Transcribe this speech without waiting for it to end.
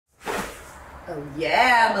Oh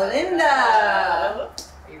yeah, Melinda!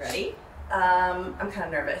 Are you ready? I'm kind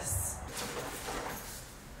of nervous.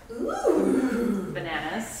 Ooh!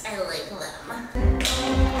 Bananas. I like them.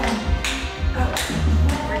 Oh.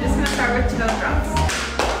 We're just gonna start with toe drops.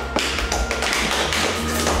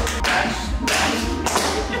 Brush, brush.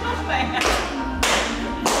 Oh my God.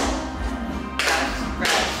 Brush,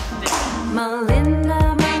 brush. Melinda,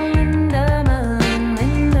 Melinda,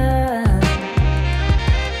 Melinda.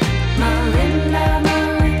 Melinda,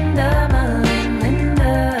 Melinda,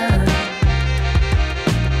 Melinda.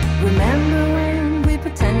 Remember when we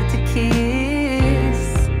pretended to kiss?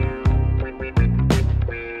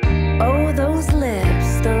 Oh, those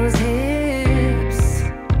lips, those hips.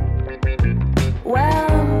 Well,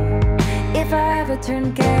 if I ever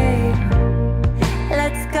turn gay,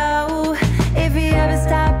 let's go. If you ever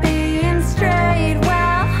stop being straight,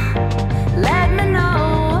 well, let me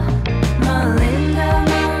know. Melinda,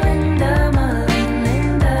 Melinda,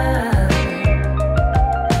 Melinda.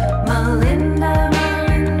 Melinda,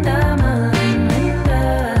 Melinda, Melinda.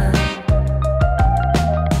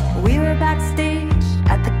 We were backstage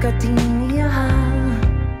at the gardenia.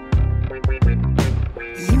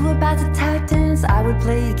 You were about to tap dance, I would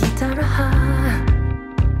play guitar.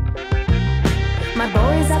 My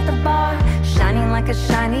boy's at the bar, shining like a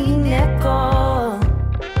shiny nickel.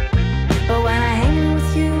 But when I hang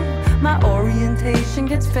with you, my orientation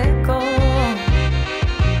gets fickle.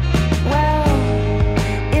 Well,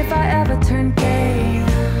 if I ever turn gay,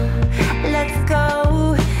 let's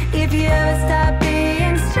go. If you ever stop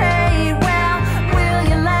being straight, well, will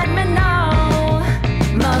you let me know?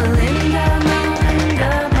 Melinda,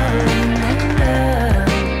 Melinda, Melinda.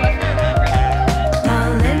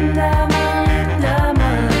 Melinda, Melinda,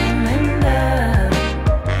 Melinda.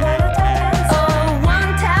 Oh,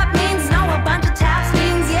 one tap means no, a bunch of taps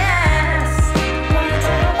means yes.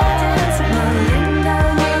 Melinda,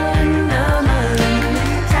 Melinda, Melinda.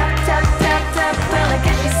 Tap, tap, tap, tap. Well, I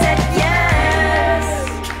guess she said yes.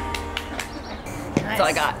 That's all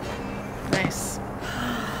I got. Nice.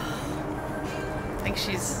 I think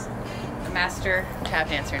she's a master tap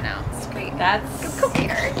dancer now. That's great. That's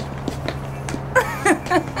scared.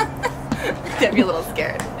 I'd be a little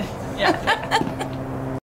scared. yeah.